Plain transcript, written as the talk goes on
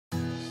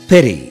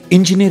Peri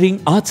engineering,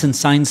 arts and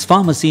science,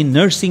 pharmacy,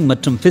 nursing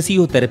மற்றும்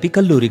physiotherapy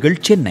கல்லூரிகள்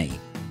சென்னை.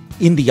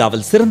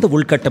 இந்தியாவில் சிறந்த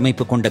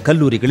உள்கட்டமைப்பு கொண்ட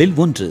கல்லூரிகளில்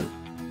ஒன்று.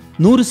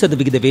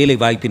 100% வேலை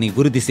வாய்ப்பினை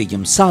உறுதி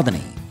செய்யும்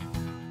சாதனை.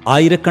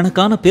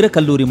 ஆயிரக்கணக்கான பிற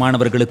கல்லூரி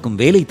மாணவர்களுக்கும்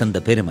வேலை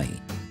தந்த பெருமை.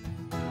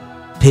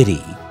 பெரி,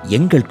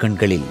 எங்கள்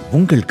கண்களில்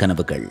உங்கள்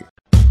கனவுகள்.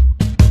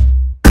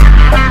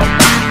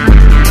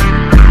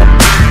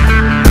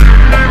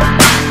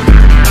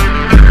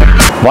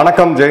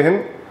 வணக்கம்,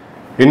 ஜெயஹிந்த்.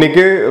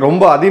 இன்னைக்கு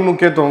ரொம்ப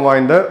அதிமுக்கியத்துவம்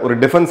வாய்ந்த ஒரு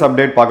டிஃபென்ஸ்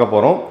அப்டேட் பார்க்க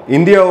போகிறோம்.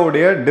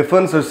 இந்தியாவுடைய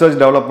டிஃபென்ஸ் ரிசர்ச்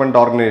டெவலப்மெண்ட்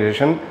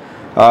ஆர்கனைசேஷன்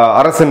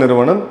அரசு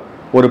நிறுவனம்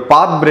ஒரு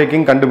பாத்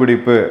பிரேக்கிங்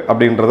கண்டுபிடிப்பு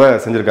அப்படின்றத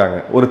செஞ்சுருக்காங்க.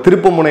 ஒரு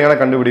திருப்பு முனையான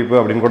கண்டுபிடிப்பு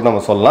அப்படின்னு கூட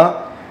நம்ம சொல்லலாம்.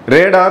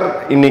 ரேடார்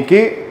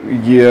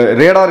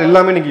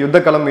இல்லாமல் இன்னைக்கு யுத்த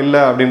களம்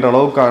இல்லை அப்படின்ற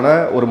அளவுக்கான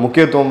ஒரு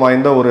முக்கியத்துவம்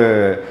வாய்ந்த ஒரு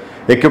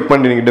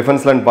எக்யூப்மெண்ட் இன்னைக்கு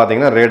டிஃபென்ஸ்லன்னு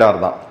பார்த்தீங்கன்னா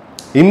ரேடார் தான்.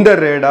 இந்த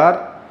ரேடார்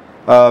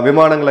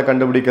விமானங்களை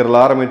கண்டுபிடிக்கிறதுல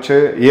ஆரம்பித்து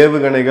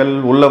ஏவுகணைகள்,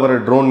 உள்ளவர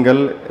ட்ரோன்கள்,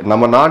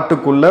 நம்ம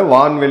நாட்டுக்குள்ள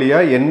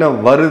வான்வெளியாக என்ன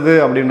வருது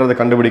அப்படின்றத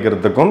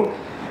கண்டுபிடிக்கிறதுக்கும்,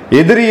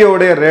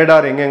 எதிரியோடைய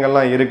ரேடார்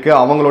எங்கெங்கெல்லாம் இருக்குது,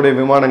 அவங்களுடைய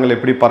விமானங்கள்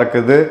எப்படி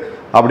பறக்குது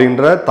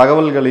அப்படின்ற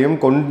தகவல்களையும்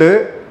கொண்டு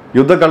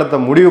யுத்த காலத்தை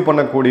முடிவு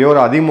பண்ணக்கூடிய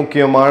ஒரு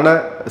அதிமுக்கியமான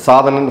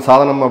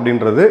சாதனம்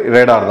அப்படின்றது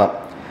ரேடார் தான்.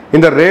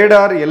 இந்த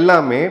ரேடார்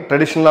எல்லாமே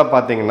ட்ரெடிஷ்னலாக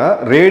பார்த்தீங்கன்னா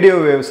ரேடியோ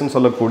வேவ்ஸ்ன்னு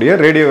சொல்லக்கூடிய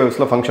ரேடியோ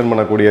வேவ்ஸில் ஃபங்க்ஷன்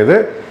பண்ணக்கூடியது.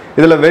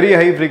 இதில் very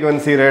high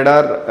frequency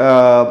radar,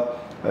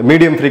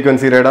 medium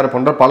frequency radar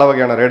போன்ற பல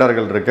வகையான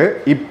ரேடார்கள் இருக்கு.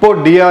 இப்போ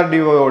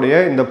டிஆர்டிஓடைய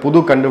இந்த புது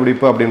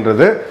கண்டுபிடிப்பு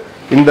அப்படின்றது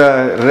இந்த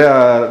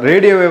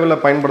ரேடியோ வேவ்ல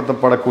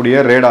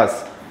பயன்படுத்தப்படக்கூடிய ரேடார்ஸ்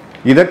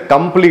இதை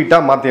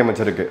கம்ப்ளீட்டாக மாற்றி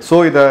அமைச்சிருக்கு. ஸோ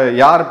இதை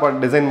யார்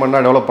டிசைன்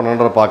பண்ணால் டெவலப்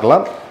பண்ணுன்ற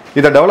பார்க்கலாம்.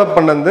 இதை டெவலப்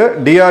பண்ணது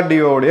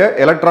டிஆர்டிஓடைய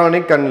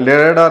electronic and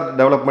radar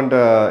development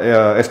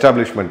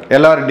establishment,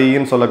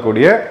 எல்ஆர்டின்னு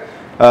சொல்லக்கூடிய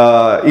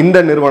இந்த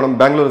நிறுவனம்,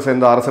 பெங்களூர்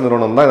சேர்ந்த அரசு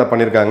நிறுவனம் தான் இதை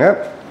பண்ணியிருக்காங்க.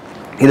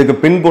 இதுக்கு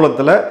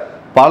பின்புலத்தில்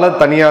பல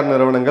தனியார்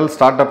நிறுவனங்கள்,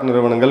 ஸ்டார்ட் அப்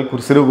நிறுவனங்கள்,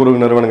 சிறு குறு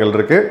நிறுவனங்கள்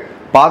இருக்குது.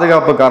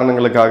 பாதுகாப்பு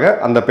காரணங்களுக்காக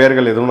அந்த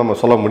பெயர்கள் எதுவும் நம்ம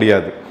சொல்ல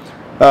முடியாது.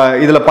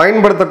 இதில்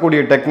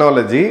பயன்படுத்தக்கூடிய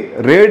டெக்னாலஜி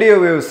ரேடியோ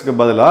வேவ்ஸ்க்கு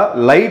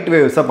பதிலாக லைட்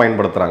வேவ்ஸை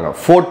பயன்படுத்துகிறாங்க.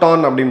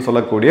 ஃபோட்டான் அப்படின்னு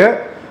சொல்லக்கூடிய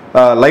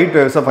லைட்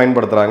வேவ்ஸை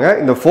பயன்படுத்துகிறாங்க.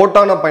 இந்த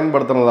ஃபோட்டானை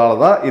பயன்படுத்துறதுனால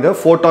தான் இதை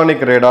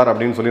ஃபோட்டானிக் ரேடார்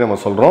அப்படின்னு சொல்லி நம்ம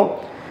சொல்கிறோம்.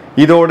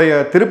 இதோடைய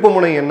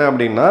திருப்புமுனை என்ன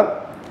அப்படின்னா,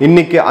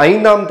 இன்னைக்கு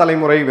 5ஆம்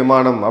தலைமுறை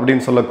விமானம்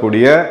அப்படின்னு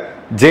சொல்லக்கூடிய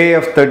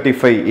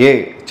JF-35A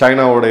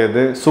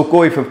சைனாவுடையது,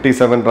 சுகோய்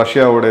 57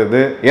 ரஷ்யாவுடையது,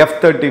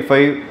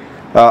 F-35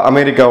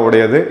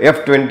 அமெரிக்காவுடையது,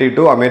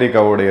 F-22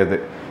 அமெரிக்காவுடையது.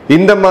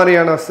 இந்த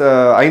மாதிரியான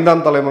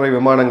 5ஆம் தலைமுறை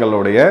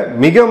விமானங்களுடைய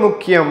மிக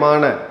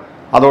முக்கியமான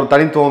அதோட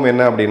தனித்துவம்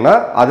என்ன அப்படின்னா,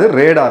 அது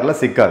ரேடாரில்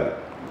சிக்காது.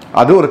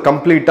 அது ஒரு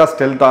கம்ப்ளீட்டாக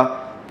ஸ்டெல்த்தாக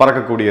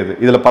பறக்கக்கூடியது.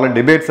 இதில் பல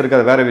டிபேட்ஸ் இருக்குது,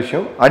 அது வேறு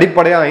விஷயம்.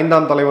 அடிப்படையாக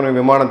 5ஆம் தலைமுறை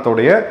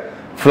விமானத்துடைய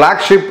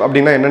ஃப்ளாக்ஷிப்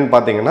அப்படின்னா என்னன்னு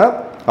பார்த்தீங்கன்னா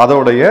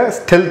அதோடைய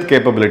ஸ்டெல்த்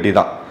கேப்பபிலிட்டி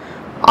தான்.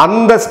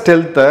 அந்த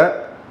ஸ்டெல்த்தை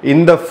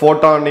இந்த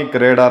ஃபோட்டானிக்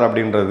ரேடார்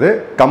அப்படின்றது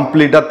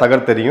கம்ப்ளீட்டாக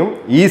தகர்த்தெறியும்.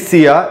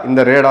 ஈஸியாக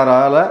இந்த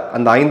ரேடாரால்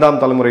அந்த 5ஆம்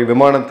தலைமுறை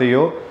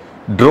விமானத்தையோ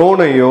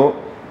ட்ரோனையோ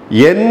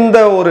எந்த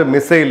ஒரு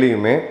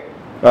மிசைலையுமே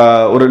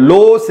ஒரு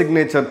லோ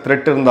சிக்னேச்சர்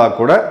த்ரெட் இருந்தால்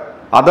கூட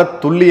அதை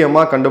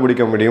துல்லியமாக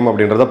கண்டுபிடிக்க முடியும்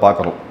அப்படின்றத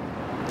பார்க்குறோம்.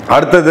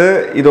 அடுத்தது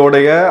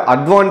இதோடைய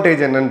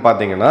அட்வான்டேஜ் என்னன்னு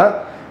பார்த்தீங்கன்னா,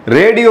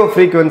 ரேடியோ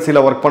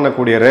ஃப்ரீக்வன்சியில் ஒர்க்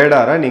பண்ணக்கூடிய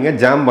ரேடாரை நீங்கள்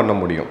ஜாம் பண்ண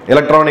முடியும்.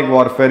 எலக்ட்ரானிக்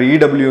வார்ஃபேர்,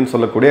 EWன்னு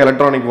சொல்லக்கூடிய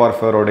எலக்ட்ரானிக்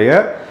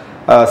வார்ஃபேருடைய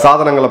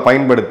சாதனங்களை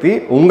பயன்படுத்தி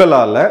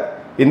உங்களால்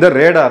இந்த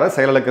ரேடாரை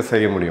செயலிழக்க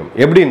செய்ய முடியும்.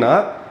 எப்படின்னா,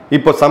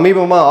 இப்போ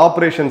சமீபமாக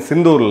ஆப்ரேஷன்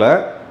சிந்தூரில்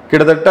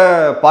கிட்டத்தட்ட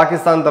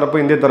பாகிஸ்தான்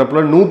தரப்பு, இந்திய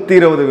தரப்பில்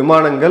 120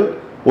 விமானங்கள்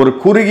ஒரு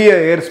குறுகிய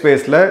ஏர்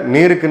ஸ்பேஸில்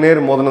நேருக்கு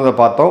நேர் மோதினதை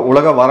பார்த்தோம்.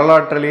 உலக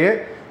வரலாற்றிலேயே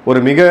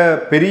ஒரு மிக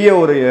பெரிய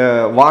ஒரு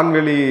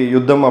வான்வெளி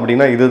யுத்தம்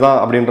அப்படின்னா இதுதான்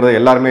அப்படின்றத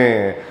எல்லாருமே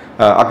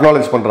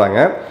அக்னாலேஜ்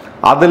பண்ணுறாங்க.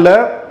 அதில்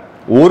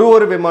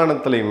ஒரு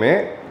விமானத்துலையுமே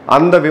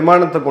அந்த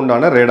விமானத்துக்கு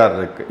உண்டான ரேடார்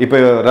இருக்குது. இப்போ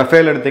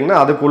ரஃபேல் எடுத்திங்கன்னா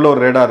அதுக்குள்ள ஒரு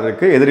ரேடார்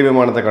இருக்குது எதிரி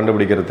விமானத்தை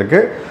கண்டுபிடிக்கிறதுக்கு.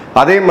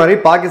 அதே மாதிரி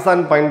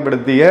பாகிஸ்தான்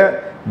பயன்படுத்திய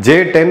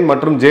J-10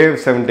 மற்றும்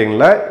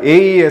JF-17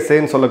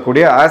 AESAன்னு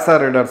சொல்லக்கூடிய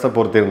ஆசார் ரேடார்ஸை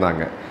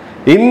பொறுத்திருந்தாங்க.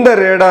 இந்த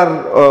ரேடார்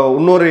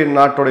இன்னொரு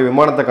நாட்டோடைய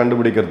விமானத்தை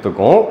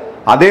கண்டுபிடிக்கிறதுக்கும்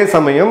அதே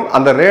சமயம்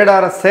அந்த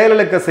ரேடாரை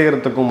செயலிழக்க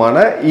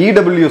செய்யறதுக்குமான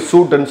EW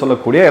சூட்னு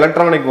சொல்லக்கூடிய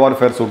எலக்ட்ரானிக்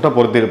வார்ஃபேர் சூட்டை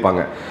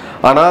பொறுத்திருப்பாங்க.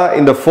 ஆனால்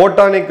இந்த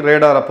ஃபோட்டானிக்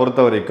ரேடாரை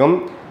பொறுத்த வரைக்கும்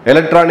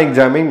எலக்ட்ரானிக்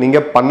ஜாமிங்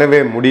நீங்கள் பண்ணவே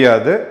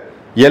முடியாது.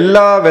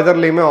 எல்லா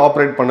வெதர்லையுமே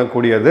ஆப்ரேட்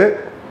பண்ணக்கூடியது,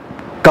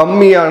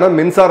 கம்மியான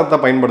மின்சாரத்தை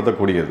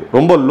பயன்படுத்தக்கூடியது,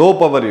 ரொம்ப லோ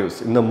பவர் யூஸ்.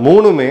 இந்த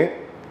மூணுமே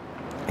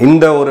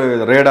இந்த ஒரு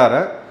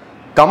ரேடாரை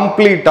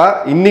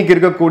கம்ப்ளீட்டாக இன்னைக்கு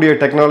இருக்கக்கூடிய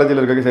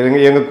டெக்னாலஜியில்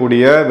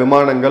இயங்கக்கூடிய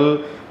விமானங்கள்,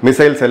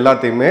 மிசைல்ஸ்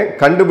எல்லாத்தையுமே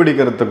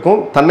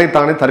கண்டுபிடிக்கிறதுக்கும்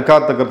தன்னைத்தானே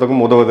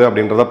தற்காத்துக்கிறதுக்கும் உதவுது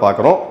அப்படின்றத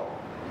பார்க்குறோம்.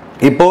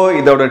 இப்போது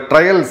இதோட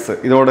ட்ரையல்ஸ்,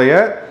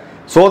 இதோடைய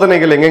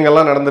சோதனைகள்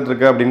எங்கெங்கெல்லாம் நடந்துட்டு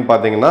இருக்கு அப்படின்னு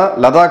பார்த்தீங்கன்னா,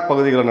 லடாக்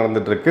பகுதிகளில்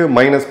நடந்துட்டு இருக்கு.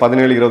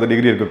 -17-20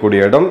 டிகிரி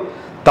இருக்கக்கூடிய இடம்.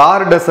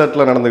 தார்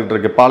டெசர்ட்ல நடந்துகிட்டு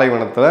இருக்கு,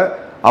 பாலைவனத்தில்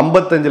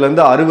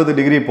 55லேருந்து 60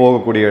 டிகிரி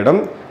போகக்கூடிய இடம்.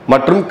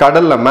 மற்றும்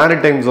கடல்ல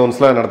மேரிடைம்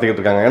ஜோன்ஸ்ல நடத்திக்கிட்டு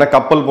இருக்காங்க. ஏன்னா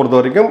கப்பல் பொறுத்த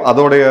வரைக்கும்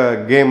அதோடைய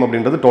கேம்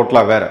அப்படின்றது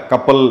டோட்டலாக வேற.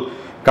 கப்பல்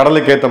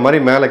கடலுக்கு ஏற்ற மாதிரி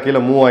மேலே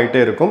கீழே மூவ்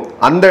ஆகிட்டே இருக்கும்.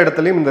 அந்த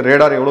இடத்துலையும் இந்த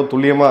ரேடார் எவ்வளோ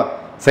துல்லியமாக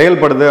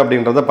செயல்படுது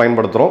அப்படின்றத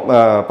பயன்படுத்துகிறோம்,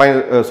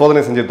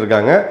 சோதனை செஞ்சுட்டு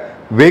இருக்காங்க.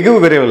 வெகு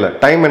விரைவில்,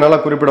 டைம்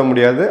என்னால் குறிப்பிட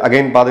முடியாது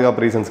அகைன்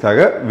பாதுகாப்பு ரீசன்ஸ்க்காக,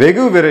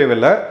 வெகு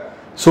விரைவில்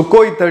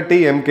சுக்கோய் 30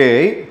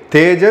 MKI,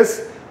 தேஜஸ்,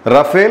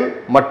 ரஃபேல்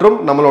மற்றும்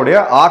நம்மளுடைய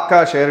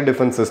ஆகாஷ் ஏர்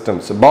டிஃபென்ஸ்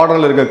சிஸ்டம்ஸ்,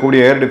 பார்டரில்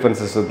இருக்கக்கூடிய ஏர்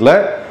டிஃபென்ஸ் சிஸ்டத்தில்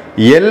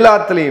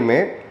எல்லாத்துலேயுமே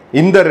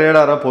இந்த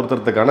ரேடாரை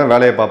பொறுத்துறதுக்கான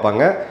வேலையை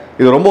பார்ப்பாங்க.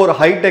 இது ரொம்ப ஒரு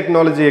ஹை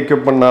டெக்னாலஜி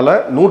எக்யூப்மெண்ட்னால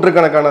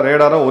நூற்றுக்கணக்கான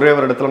ரேடாரை ஒரே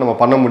ஒரு இடத்துல நம்ம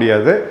பண்ண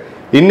முடியாது.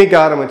 இன்னைக்கு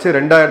ஆரம்பிச்சு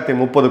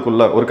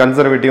 2030க்குள்ள ஒரு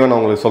கன்சர்வேட்டிவாக நான்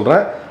உங்களுக்கு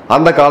சொல்கிறேன்,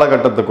 அந்த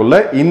காலகட்டத்துக்குள்ள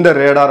இந்த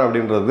ரேடார்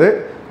அப்படின்றது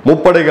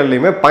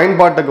முப்படைகள்லையுமே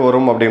பயன்பாட்டுக்கு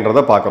வரும்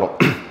அப்படின்றத பார்க்குறோம்.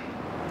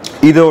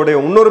 இதோடைய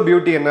இன்னொரு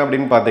பியூட்டி என்ன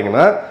அப்படின்னு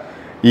பார்த்தீங்கன்னா,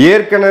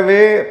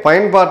 ஏற்கனவே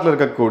பயன்பாட்டில்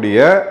இருக்கக்கூடிய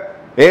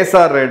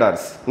ஏசார்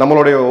ரேடார்ஸ்,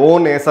 நம்மளுடைய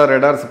ஓன் ஏசார்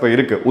ரேடார்ஸ் இப்போ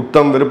இருக்கு,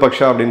 உத்தம்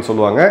விருப்பக்ஷா அப்படின்னு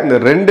சொல்லுவாங்க. இந்த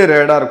 2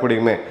 ரேடார்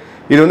கூடயுமே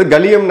இது வந்து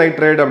கலியம்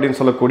நைட்ரேட் அப்படின்னு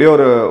சொல்லக்கூடிய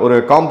ஒரு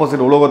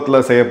காம்போசிட்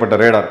உலோகத்தில் செய்யப்பட்ட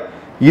ரேடார்,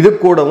 இது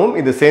கூடவும்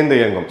இது சேர்ந்து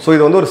இயங்கும். ஸோ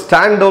இது வந்து ஒரு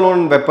ஸ்டாண்ட்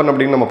அலோன் வெப்பன்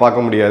அப்படின்னு நம்ம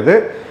பார்க்க முடியாது.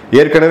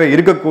 ஏற்கனவே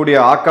இருக்கக்கூடிய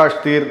ஆகாஷ்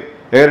தீர்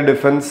ஏர்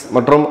டிஃபென்ஸ்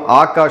மற்றும்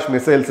ஆகாஷ்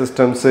மிசைல்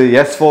சிஸ்டம்ஸ்,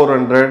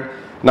 S-400,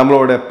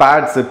 நம்மளோட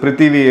பேட்ஸ்,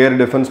 பிருத்திவி ஏர்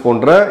டிஃபென்ஸ்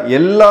போன்ற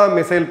எல்லா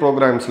மிசைல்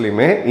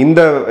ப்ரோக்ராம்ஸ்லையுமே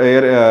இந்த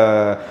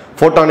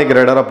ஃபோட்டானிக்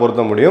ரேடாரை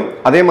பொருத்த முடியும்.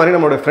 அதே மாதிரி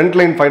நம்மளுடைய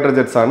ஃப்ரண்ட்லைன் ஃபைட்டர்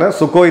ஜெட்ஸான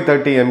சுக்கோய்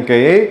 30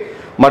 MKI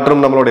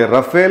மற்றும் நம்மளுடைய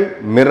ரஃபேல்,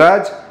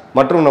 மிராஜ்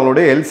மற்றும்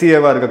நம்மளுடைய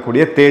LCA-வாக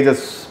இருக்கக்கூடிய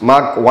தேஜஸ்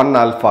மார்க் 1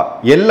 ஆல்ஃபா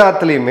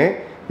எல்லாத்துலேயுமே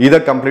இதை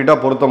கம்ப்ளீட்டாக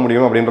பொருத்த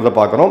முடியும் அப்படின்றத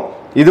பார்க்குறோம்.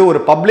 இது ஒரு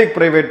பப்ளிக்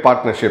பிரைவேட்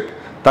பார்ட்னர்ஷிப்,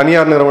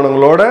 தனியார்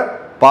நிறுவனங்களோட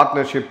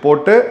பார்ட்னர்ஷிப்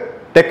போட்டு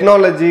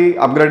டெக்னாலஜி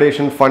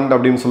அப்கிரேடேஷன் ஃபண்ட்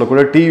அப்படின்னு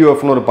சொல்லக்கூடிய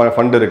TUFன்னு ஒரு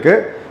ஃபண்ட் இருக்கு,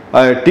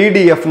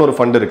 TDFன்னு ஒரு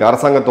ஃபண்ட் இருக்கு,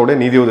 அரசாங்கத்தோட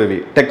நிதியுதவி,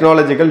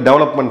 டெக்னாலஜிக்கல்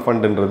டெவலப்மெண்ட்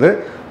ஃபண்டுன்றது.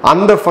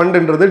 அந்த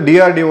ஃபண்டுன்றது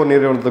DRDO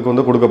நிறுவனத்துக்கு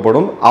வந்து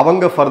கொடுக்கப்படும்.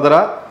 அவங்க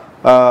ஃபர்தராக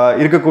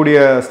இருக்கக்கூடிய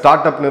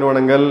ஸ்டார்ட் அப்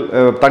நிறுவனங்கள்,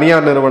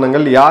 தனியார்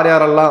நிறுவனங்கள் யார்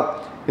யாரெல்லாம்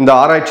இந்த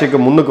ஆராய்ச்சிக்கு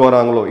முன்னுக்கு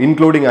வராங்களோ,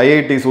 இன்க்ளூடிங்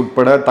IITs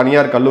உட்பட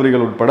தனியார்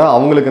கல்லூரிகள் உட்பட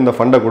அவங்களுக்கு இந்த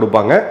ஃபண்டை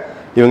கொடுப்பாங்க.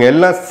 இவங்க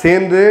எல்லாம்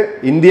சேர்ந்து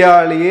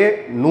இந்தியாவிலேயே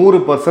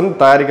 100%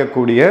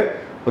 தயாரிக்கக்கூடிய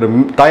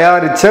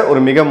தயாரித்த ஒரு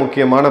மிக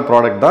முக்கியமான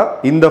ப்ராடக்ட் தான்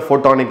இந்த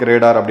ஃபோட்டானிக்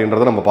ரேடார்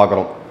அப்படின்றத நம்ம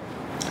பார்க்குறோம்.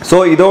 ஸோ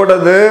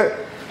இதோடது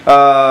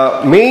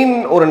மெயின்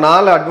ஒரு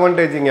 4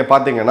 அட்வான்டேஜ் இங்கே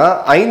பார்த்தீங்கன்னா,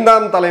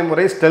 5ஆம்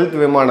தலைமுறை ஸ்டெல்த்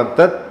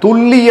விமானத்தை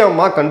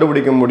துல்லியமாக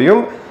கண்டுபிடிக்க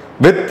முடியும்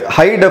வித்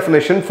ஹை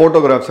டெஃபினேஷன்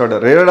ஃபோட்டோகிராஃப்ஸோட.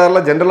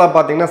 ரேடாரில் ஜென்ரலாக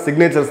பார்த்தீங்கன்னா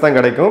சிக்னேச்சர்ஸ் தான்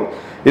கிடைக்கும்.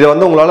 இதை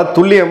வந்து உங்களால்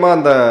துல்லியமாக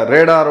அந்த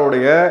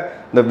ரேடாரோடைய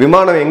இந்த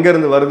விமானம்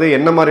எங்கேருந்து வருது,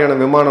 என்ன மாதிரியான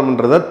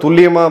விமானம்ன்றதை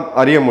துல்லியமாக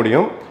அறிய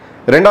முடியும்.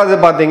 ரெண்டாவது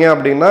பார்த்தீங்க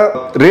அப்படின்னா,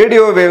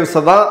 ரேடியோ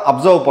வேவ்ஸை தான்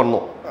அப்சர்வ்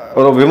பண்ணும்.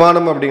 ஒரு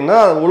விமானம் அப்படின்னா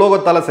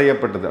உலோகத்தால்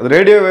செய்யப்பட்டது. அது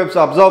ரேடியோ வேவ்ஸை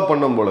அப்சர்வ்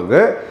பண்ணும் பொழுது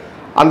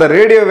அந்த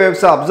ரேடியோ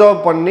வேவ்ஸை அப்சர்வ்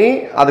பண்ணி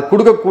அது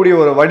கொடுக்கக்கூடிய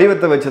ஒரு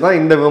வடிவத்தை வச்சு தான்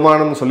இந்த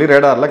விமானம்னு சொல்லி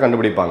ரேடாரில்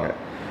கண்டுபிடிப்பாங்க.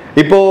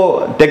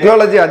 இப்போது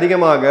டெக்னாலஜி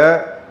அதிகமாக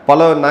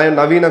பல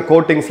நவீன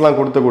கோட்டிங்ஸ்லாம்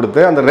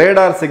கொடுத்து அந்த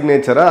ரேடார்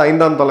சிக்னேச்சரை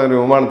 5ஆம்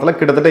தலைமுறை விமானத்தில்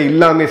கிட்டத்தட்ட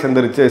இல்லாமே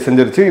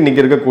செஞ்சிருச்சு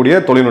இன்னைக்கு இருக்கக்கூடிய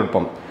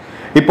தொழில்நுட்பம்.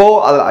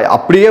 இப்போது அது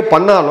அப்படியே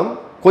பண்ணாலும்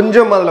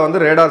கொஞ்சம் அதில் வந்து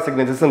ரேடார்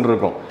சிக்னேச்சர்ஸ்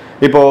இருக்கும்.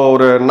 இப்போ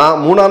ஒரு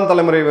 3ஆம்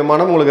தலைமுறை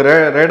விமானம் உங்களுக்கு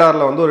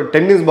ரேடாரில் வந்து ஒரு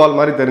டென்னிஸ் பால்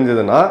மாதிரி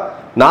தெரிஞ்சதுன்னா,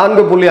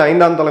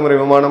 4.5ஆம் தலைமுறை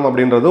விமானம்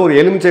அப்படின்றது ஒரு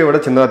எலுமிச்சை விட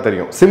சின்னதாக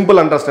தெரியும். சிம்பிள்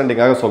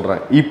அண்டர்ஸ்டாண்டிங்காக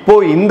சொல்கிறேன். இப்போ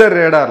இந்த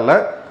ரேடாரில்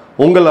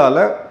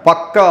உங்களால்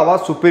பக்காவாக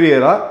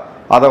சுப்பீரியராக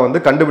அதை வந்து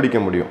கண்டுபிடிக்க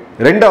முடியும்.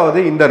 ரெண்டாவது,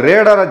 இந்த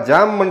ரேடாரை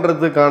ஜாம்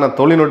பண்ணுறதுக்கான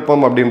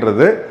தொழில்நுட்பம்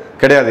அப்படின்றது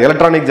கிடையாது.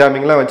 எலக்ட்ரானிக்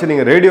ஜாமிங்லாம் வச்சு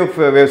நீங்கள் ரேடியோ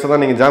வேவ்ஸை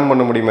தான் நீங்கள் ஜாம்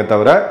பண்ண முடியுமே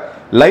தவிர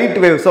லைட்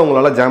வேவ்ஸை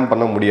உங்களால் ஜாம்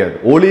பண்ண முடியாது.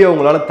 ஒளியை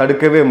உங்களால்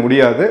தடுக்கவே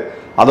முடியாது.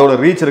 அதோட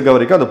ரீச் இருக்க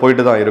வரைக்கும் அது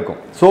போயிட்டு தான் இருக்கும்.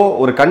 ஸோ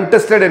ஒரு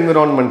கண்டெஸ்டட்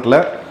என்விரான்மெண்ட்டில்,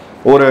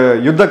 ஒரு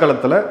யுத்த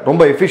களத்தில்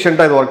ரொம்ப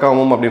எஃபிஷியண்ட்டாக இது ஒர்க்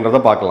ஆகும் அப்படின்றத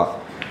பார்க்கலாம்.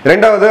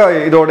 ரெண்டாவது,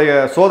 இதோடைய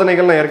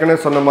சோதனைகள் நான் ஏற்கனவே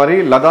சொன்ன மாதிரி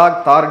லடாக்,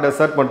 தார்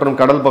டெசர்ட் மற்றும்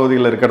கடல்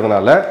பகுதிகளில்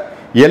இருக்கிறதுனால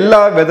எல்லா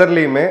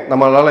வெதர்லையுமே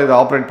நம்மளால் இதை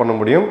ஆப்ரேட் பண்ண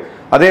முடியும்.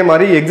 அதே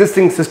மாதிரி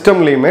எக்ஸிஸ்டிங்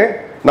சிஸ்டம்லையுமே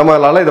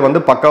நம்மளால் இதை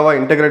வந்து பக்காவாக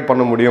இன்டெகிரேட்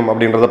பண்ண முடியும்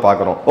அப்படின்றத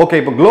பார்க்குறோம். ஓகே,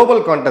 இப்போ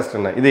குளோபல் கான்டெஸ்ட்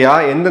என்ன, இது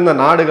எந்தெந்த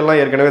நாடுகள்லாம்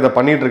ஏற்கனவே இதை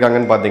பண்ணிட்டு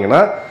இருக்காங்கன்னு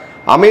பார்த்தீங்கன்னா,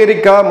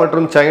 அமெரிக்கா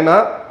மற்றும் சைனா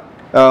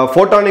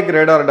ஃபோட்டானிக்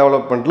ரேடார்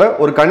டெவலப்மெண்ட்டில்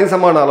ஒரு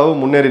கணிசமான அளவு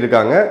முன்னேறி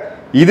இருக்காங்க.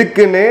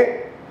 இதுக்குன்னே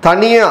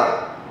தனியாக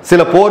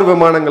சில போர்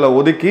விமானங்களை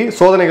ஒதுக்கி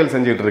சோதனைகள்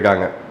செஞ்சுட்டு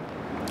இருக்காங்க.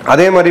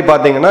 அதே மாதிரி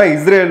பார்த்தீங்கன்னா,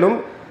 இஸ்ரேலும்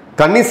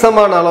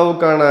கணிசமான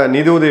அளவுக்கான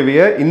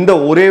நிதியுதவியை இந்த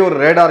ஒரே ஒரு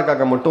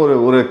ரேடாருக்காக மட்டும்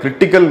ஒரு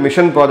கிரிட்டிக்கல்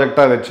மிஷன்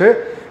ப்ராஜெக்டாக வச்சு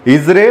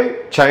இஸ்ரேல்,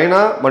 சைனா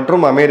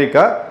மற்றும்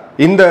அமெரிக்கா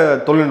இந்த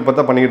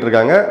தொழில்நுட்பத்தை பண்ணிக்கிட்டு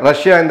இருக்காங்க.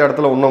 ரஷ்யா இந்த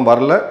இடத்துல இன்னும்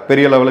வரல,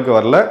 பெரிய லெவலுக்கு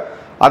வரல.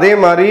 அதே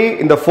மாதிரி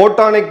இந்த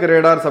ஃபோட்டானிக்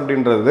ரேடார்ஸ்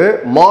அப்படின்றது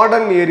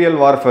மாடர்ன் ஏரியல்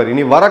வார்ஃபேர்,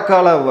 இனி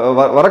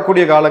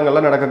வரக்கூடிய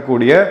காலங்களில்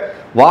நடக்கக்கூடிய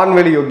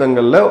வான்வெளி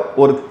யுத்தங்களில்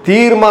ஒரு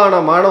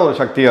தீர்மானமான ஒரு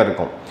சக்தியாக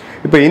இருக்கும்.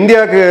 இப்போ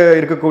இந்தியாவுக்கு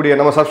இருக்கக்கூடிய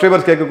நம்ம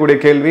சப்ஸ்கிரைபர்ஸ் கேட்கக்கூடிய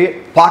கேள்வி,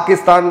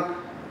 பாகிஸ்தான்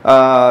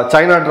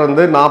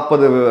சைனாட்டிலிருந்து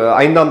 40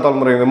 5ஆம்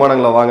தலைமுறை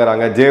விமானங்களை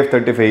வாங்குறாங்க,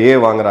 JF-35A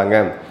வாங்குறாங்க.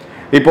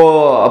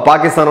 இப்போது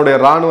பாகிஸ்தானுடைய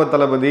இராணுவ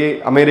தளபதி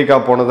அமெரிக்கா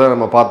போனதை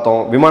நம்ம பார்த்தோம்,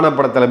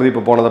 விமானப்பட தளபதி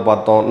இப்போ போனதை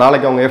பார்த்தோம்.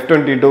 நாளைக்கு அவங்க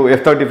F-22,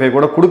 F-35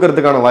 கூட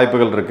கொடுக்கறதுக்கான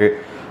வாய்ப்புகள் இருக்குது.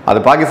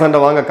 அது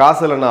பாகிஸ்தான்கிட்ட வாங்க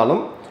காசு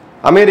இல்லைனாலும்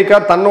அமெரிக்கா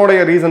தன்னுடைய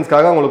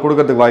ரீசன்ஸ்க்காக அவங்களுக்கு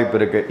கொடுக்கறதுக்கு வாய்ப்பு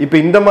இருக்குது. இப்போ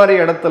இந்த மாதிரி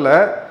இடத்துல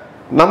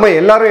நம்ம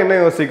எல்லாரும் என்ன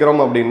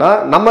யோசிக்கிறோம் அப்படின்னா,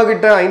 நம்ம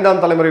கிட்ட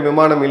 5ஆம் தலைமுறை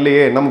விமானம்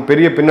இல்லையே, நம்ம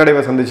பெரிய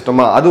பின்னடைவை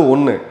சந்திச்சிட்டோமா, அது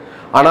ஒன்று.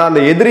 ஆனால்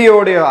அந்த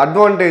எதிரியோடைய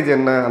அட்வான்டேஜ்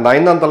என்ன, அந்த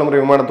 5ஆம் தலைமுறை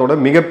விமானத்தோட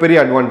மிகப்பெரிய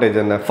அட்வான்டேஜ்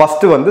என்ன?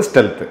 ஃபர்ஸ்ட் வந்து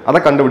ஸ்டெல்த்,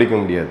 அதை கண்டுபிடிக்க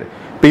முடியாது.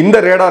 இப்போ இந்த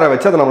ரேடாரை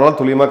வச்சு அதை நம்மளால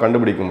துல்லியமாக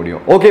கண்டுபிடிக்க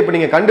முடியும். ஓகே, இப்போ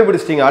நீங்கள்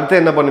கண்டுபிடிச்சிட்டீங்க,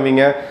 அடுத்து என்ன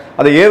பண்ணுவீங்க?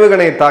 அதை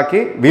ஏவுகணையை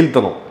தாக்கி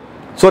வீழ்த்தணும்.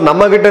 ஸோ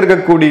நம்ம கிட்ட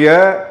இருக்கக்கூடிய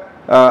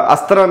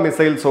அஸ்த்ரா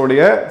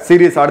மிசைல்ஸோடைய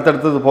சீரீஸ்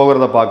அடுத்தடுத்தது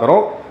போகிறத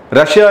பார்க்குறோம்.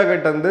 ரஷ்யா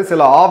கிட்ட இருந்து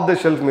சில of the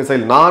shelf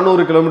missile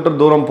 400 kilometre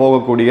தூரம்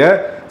போகக்கூடிய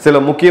சில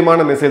முக்கியமான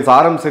மிசைல்ஸ்,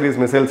 ஆரம் சீரீஸ்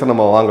மிசைல்ஸை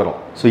நம்ம வாங்குறோம்.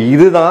 ஸோ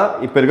இதுதான்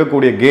இப்போ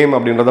இருக்கக்கூடிய கேம்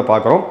அப்படின்றத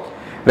பார்க்குறோம்.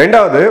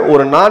 ரெண்டாவது,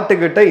 ஒரு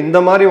நாட்டுக்கிட்ட இந்த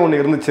மாதிரி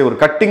ஒன்று இருந்துச்சு, ஒரு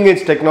கட்டிங்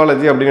ஏஜ்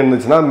டெக்னாலஜி அப்படின்னு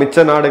இருந்துச்சுன்னா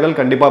மிச்ச நாடுகள்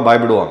கண்டிப்பாக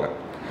பயப்படுவாங்க.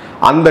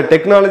 அந்த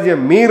டெக்னாலஜியை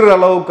மீறுற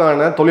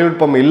அளவுக்கான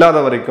தொழில்நுட்பம் இல்லாத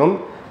வரைக்கும்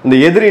இந்த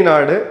எதிரி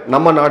நாடு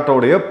நம்ம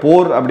நாட்டோடைய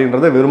போர்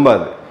அப்படின்றத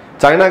விரும்பாது.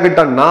 சைனா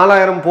கிட்ட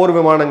 4000 போர்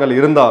விமானங்கள்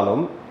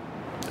இருந்தாலும்,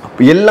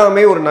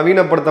 எல்லாமே ஒரு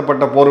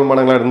நவீனப்படுத்தப்பட்ட போர்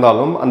விமானங்கள்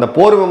இருந்தாலும், அந்த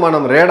போர்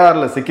விமானம்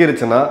ரேடாரில்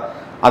சிக்கிருச்சுன்னா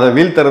அதை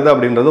வீழ்த்துறது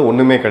அப்படின்றது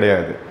ஒன்றுமே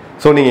கிடையாது.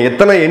 ஸோ நீங்கள்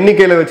எத்தனை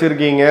எண்ணிக்கையில்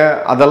வச்சுருக்கீங்க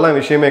அதெல்லாம்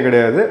விஷயமே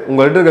கிடையாது.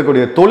 உங்கள்கிட்ட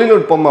இருக்கக்கூடிய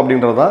தொழில்நுட்பம்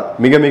அப்படின்றது தான்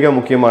மிக மிக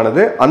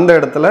முக்கியமானது. அந்த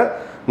இடத்துல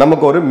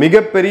நமக்கு ஒரு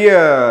மிகப்பெரிய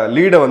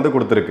லீடை வந்து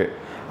கொடுத்துருக்கு.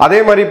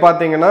 அதே மாதிரி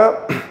பார்த்தீங்கன்னா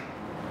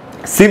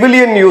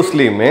சிவிலியன்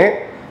யூஸ்லேயுமே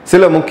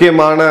சில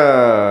முக்கியமான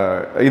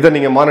இதை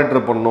நீங்கள்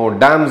மானிட்டர் பண்ணணும்,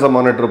 டேம்ஸை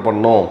மானிட்டர்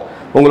பண்ணணும்,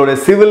 உங்களுடைய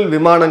சிவில்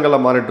விமானங்களை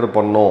மானிட்டர்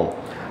பண்ணணும்.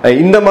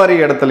 இந்த மாதிரி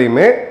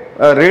இடத்துலையுமே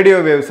ரேடியோ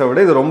வேவ்ஸை விட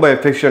இது ரொம்ப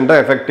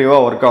எஃபிஷியண்ட்டாக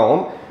எஃபெக்டிவாக ஒர்க்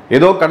ஆகும்.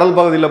 ஏதோ கடல்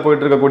பகுதியில்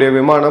போயிட்டு இருக்கக்கூடிய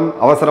விமானம்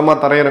அவசரமாக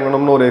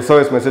தரையிறங்கணும்னு ஒரு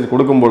SOS மெசேஜ்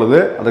கொடுக்கும் பொழுது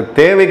அது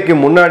தேவைக்கு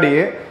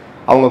முன்னாடியே,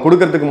 அவங்க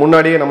கொடுக்கறதுக்கு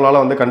முன்னாடியே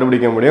நம்மளால் வந்து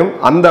கண்டுபிடிக்க முடியும்.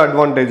 அந்த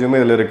அட்வான்டேஜுமே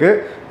இதில் இருக்குது.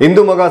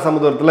 இந்து மகா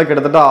சமுத்திரத்தில்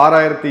கிட்டத்தட்ட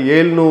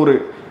 6700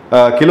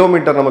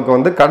 கிலோமீட்டர் நமக்கு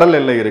வந்து கடல்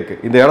எல்லை இருக்குது.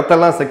 இந்த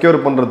இடத்தெல்லாம் செக்யூர்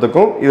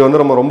பண்ணுறதுக்கும் இது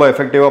வந்து நம்ம ரொம்ப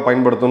எஃபெக்டிவாக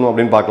பயன்படுத்தணும்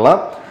அப்படின்னு பார்க்கலாம்.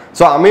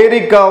 So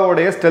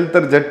அமெரிக்காவோடைய stealth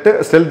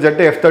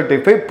jet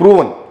F-35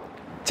 proven,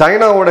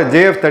 சைனாவோட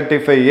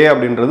JF-35A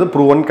அப்படின்றது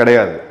ப்ரூவன்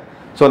கிடையாது.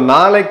 ஸோ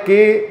நாளைக்கு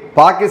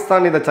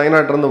பாகிஸ்தான் இதை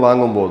சைனாட்டிருந்து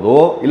வாங்கும்போதோ,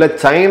 இல்லை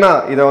சைனா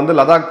இதை வந்து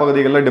லடாக்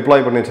பகுதிகளில்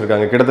டிப்ளாய் பண்ணி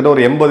வச்சிருக்காங்க, கிட்டத்தட்ட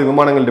ஒரு 80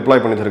 விமானங்கள்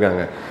டிப்ளாய் பண்ணி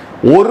வச்சிருக்காங்க.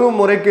 ஒரு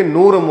முறைக்கு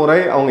 100 முறை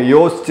அவங்க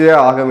யோசிச்சே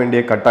ஆக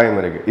வேண்டிய கட்டாயம்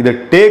இருக்குது. இது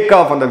டேக்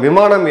ஆஃப், அந்த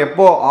விமானம்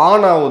எப்போ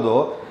ஆன் ஆகுதோ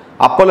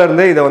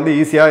அப்போலேருந்தே இதை வந்து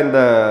ஈஸியாக இந்த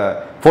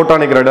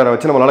ஃபோட்டானிக் ரேடாரை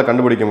வச்சு நம்மளால்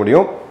கண்டுபிடிக்க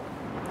முடியும்.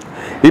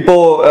 இப்போ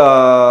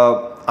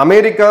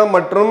அமெரிக்கா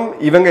மற்றும்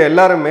இவங்க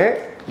எல்லாருமே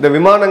இந்த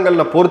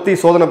விமானங்களில் பொருத்தி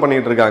சோதனை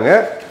பண்ணிட்டு இருக்காங்க.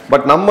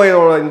 பட் நம்ம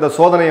இந்த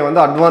சோதனையை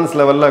வந்து அட்வான்ஸ்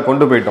லெவலில்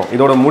கொண்டு போயிட்டோம்.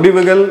 இதோட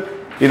முடிவுகள்,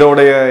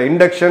 இதோடைய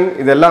இண்டக்ஷன்,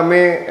 இது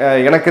எல்லாமே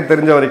எனக்கு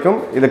தெரிஞ்ச வரைக்கும்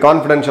இது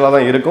கான்ஃபிடென்ஷியலாக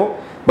தான் இருக்கும்.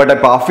 பட்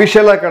இப்போ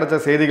அஃபிஷியலாக கிடைச்ச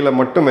செய்திகளை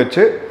மட்டும்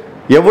வச்சு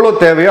எவ்வளோ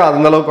தேவையோ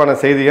அந்த அளவுக்கான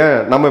செய்தியை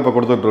நம்ம இப்போ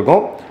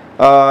கொடுத்துட்ருக்கோம்.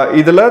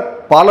 இதில்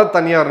பல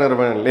தனியார்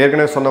நிறுவனங்கள்,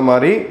 ஏற்கனவே சொன்ன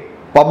மாதிரி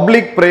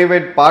பப்ளிக்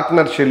பிரைவேட்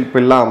பார்ட்னர்ஷிப்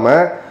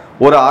இல்லாமல்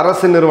ஒரு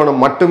அரசு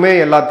நிறுவனம் மட்டுமே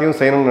எல்லாத்தையும்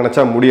செய்யணும்னு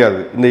நினச்சா முடியாது.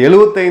 இந்த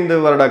 75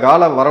 வருட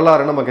கால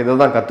வரலாறு நமக்கு இதை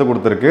தான் கற்றுக்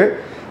கொடுத்துருக்கு.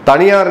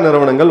 தனியார்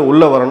நிறுவனங்கள்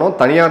உள்ளே வரணும்.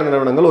 தனியார்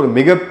நிறுவனங்கள் ஒரு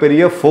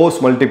மிகப்பெரிய ஃபோர்ஸ்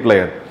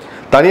மல்டிப்ளையர்.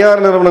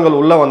 தனியார் நிறுவனங்கள்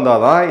உள்ளே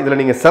வந்தால் தான் இதில்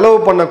நீங்கள் செலவு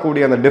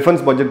பண்ணக்கூடிய அந்த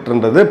டிஃபென்ஸ்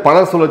பட்ஜெட்ன்றது பண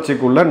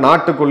சுழற்சிக்குள்ளே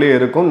நாட்டுக்குள்ளேயே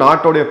இருக்கும்,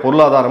 நாட்டோடைய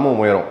பொருளாதாரமும்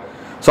உயரும்.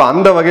 ஸோ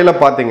அந்த வகையில்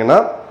பார்த்தீங்கன்னா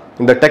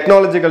இந்த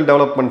டெக்னாலஜிக்கல்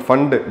டெவலப்மெண்ட்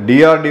ஃபண்டு,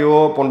 DRDO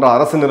போன்ற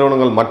அரசு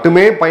நிறுவனங்கள்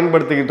மட்டுமே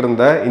பயன்படுத்திக்கிட்டு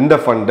இருந்த இந்த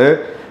ஃபண்டு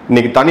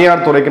இன்னைக்கு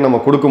தனியார் துறைக்கு நம்ம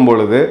கொடுக்கும்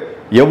பொழுது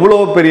எவ்வளோ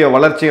பெரிய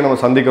வளர்ச்சியை நம்ம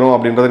சந்திக்கிறோம்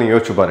அப்படின்றத நீங்கள்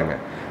யோசிச்சு பாருங்க.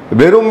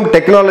 வெறும்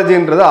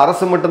டெக்னாலஜின்றது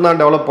அரசு மட்டும்தான்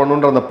டெவலப்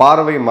பண்ணுன்ற அந்த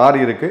பார்வை மாறி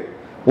இருக்கு.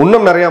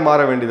 இன்னும் நிறையா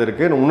மாற வேண்டியது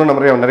இருக்கு, இன்னும்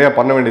நிறையா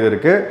பண்ண வேண்டியது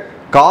இருக்கு.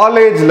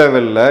 காலேஜ்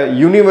லெவலில்,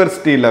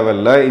 யூனிவர்சிட்டி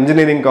லெவலில்,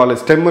 இன்ஜினியரிங்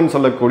காலேஜ், ஸ்டெம்னு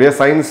சொல்லக்கூடிய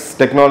science,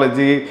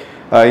 technology,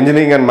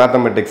 engineering and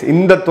mathematics,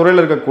 இந்த துறையில்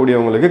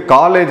இருக்கக்கூடியவங்களுக்கு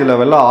காலேஜ்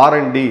லெவலில்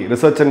R&D,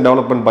 ரிசர்ச் அண்ட்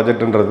டெவலப்மெண்ட்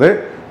பட்ஜெட்ன்றது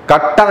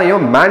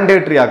கட்டாயம்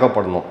மேண்டேட்ரி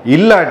ஆக்கப்படணும்.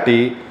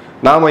 இல்லாட்டி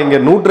நாம் இங்கே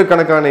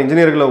நூற்றுக்கணக்கான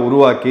இன்ஜினியர்களை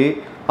உருவாக்கி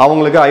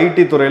அவங்களுக்கு IT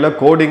துறையில்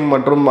கோடிங்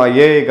மற்றும்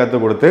AI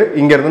கற்றுக் கொடுத்து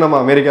இங்கேருந்து நம்ம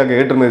அமெரிக்காவுக்கு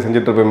ஏற்றுமதி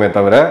செஞ்சுட்டு இருப்போமே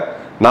தவிர,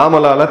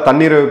 நாமளால்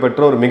தன்னிறைவு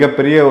பெற்ற ஒரு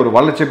மிகப்பெரிய ஒரு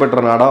வளர்ச்சி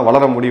பெற்ற நாடாக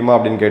வளர முடியுமா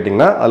அப்படின்னு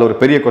கேட்டிங்கன்னா அதில் ஒரு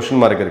பெரிய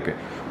கொஸ்டின் மார்க் இருக்குது.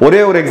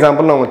 ஒரே ஒரு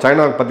எக்ஸாம்பிள் நான் உங்கள்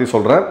சைனாவை பற்றி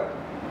சொல்கிறேன்.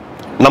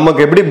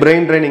 நமக்கு எப்படி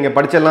பிரெயின் ட்ரெயின் இங்கே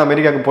படிச்செல்லாம்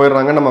அமெரிக்காவுக்கு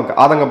போயிடுறாங்க நமக்கு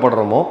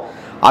ஆதங்கப்படுறோமோ,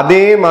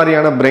 அதே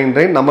மாதிரியான பிரெயின்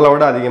ட்ரெயின் நம்மளை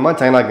விட அதிகமாக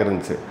சைனாக்கு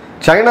இருந்துச்சு.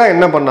 சைனா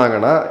என்ன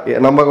பண்ணாங்கன்னா,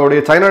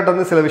 நம்மளுடைய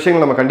சைனாட்டிருந்து சில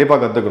விஷயங்கள் நம்ம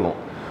கண்டிப்பாக கற்றுக்கணும்.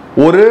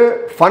 ஒரு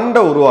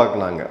ஃபண்டை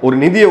உருவாக்குனாங்க, ஒரு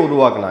நிதியை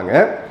உருவாக்குனாங்க.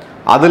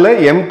 அதில்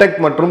எம்டெக்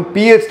மற்றும்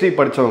PhD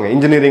படித்தவங்க,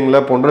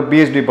 இன்ஜினியரிங்கில் போன்ற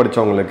PhD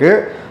படித்தவங்களுக்கு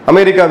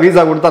அமெரிக்கா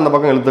வீசா கொடுத்து அந்த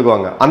பக்கம்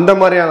இழுத்துக்குவாங்க. அந்த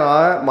மாதிரியான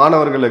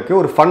மாணவர்களுக்கு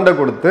ஒரு ஃபண்டை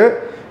கொடுத்து,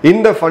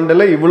 இந்த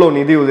ஃபண்டில் இவ்வளோ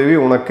நிதி உதவி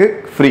உனக்கு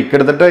ஃப்ரீ,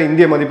 கிட்டத்தட்ட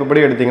இந்திய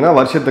மதிப்புப்படி எடுத்திங்கன்னா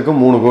வருஷத்துக்கு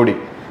 3 கோடி,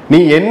 நீ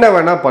என்ன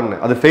வேணால் பண்ணு,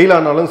 அது ஃபெயில்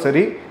ஆனாலும்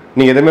சரி,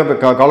 நீ எதுவுமே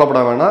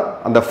கவலைப்பட வேணாம்,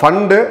 அந்த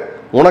ஃபண்டு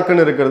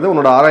உனக்குன்னு இருக்கிறது,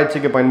 உன்னோட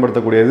ஆராய்ச்சிக்கு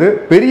பயன்படுத்தக்கூடியது.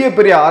 பெரிய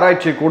பெரிய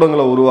ஆராய்ச்சி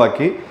கூடங்களை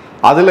உருவாக்கி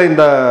அதில்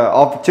இந்த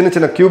சின்ன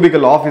சின்ன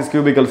கியூபிக்கல், ஆஃபீஸ்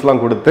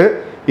கியூபிக்கல்ஸ்லாம் கொடுத்து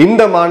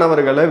இந்த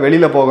மாணவர்களை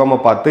வெளியில்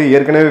போகாமல் பார்த்து,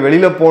 ஏற்கனவே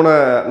வெளியில் போன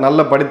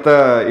நல்ல படித்த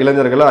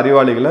இளைஞர்களை,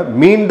 அறிவாளிகளை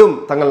மீண்டும்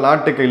தங்கள்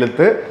நாட்டுக்கு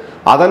இழுத்து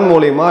அதன்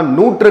மூலயமா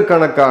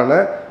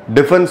நூற்றுக்கணக்கான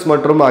டிஃபென்ஸ்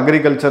மற்றும்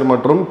அக்ரிகல்ச்சர்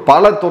மற்றும்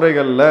பல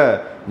துறைகளில்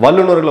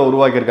வல்லுநர்களை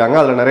உருவாக்கியிருக்காங்க.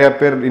 அதில் நிறைய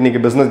பேர் இன்னைக்கு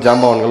பிஸ்னஸ்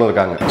ஜாம்பவான்களும்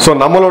இருக்காங்க. ஸோ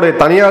நம்மளுடைய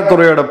தனியார்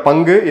துறையோட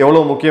பங்கு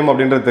எவ்வளோ முக்கியம்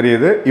அப்படின்றது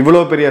தெரியுது.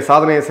 இவ்வளோ பெரிய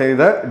சாதனையை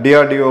செய்த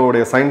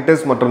DRDOவுடைய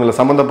சயின்டிஸ்ட் மற்றும் இதில்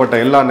சம்பந்தப்பட்ட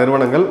எல்லா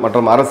நிறுவனங்கள்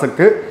மற்றும்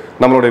அரசுக்கு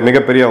நம்மளுடைய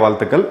மிகப்பெரிய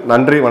வாழ்த்துக்கள்.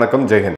 நன்றி, வணக்கம், ஜெய்ஹிந்த்.